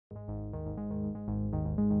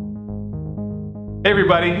Hey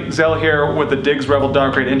everybody, Zell here with the Diggs Revol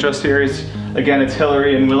Dog Crate Intro Series. Again, it's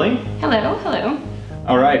Hillary and Willie. Hello, hello.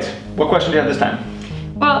 All right, what question do you have this time?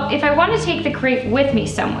 Well, if I want to take the crate with me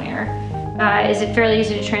somewhere, is it fairly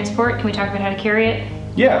easy to transport? Can we talk about how to carry it?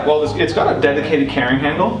 Yeah, well, it's got a dedicated carrying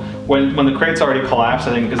handle. When the crate's already collapsed,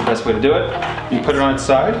 I think is the best way to do it. You put it on its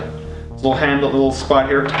side. There's a little handle, little spot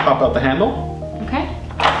here to pop out the handle. Okay.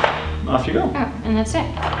 Off you go. Oh, and that's it.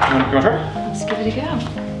 You want to try? Let's give it a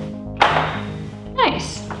go.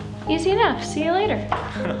 Nice. Easy enough. See you later.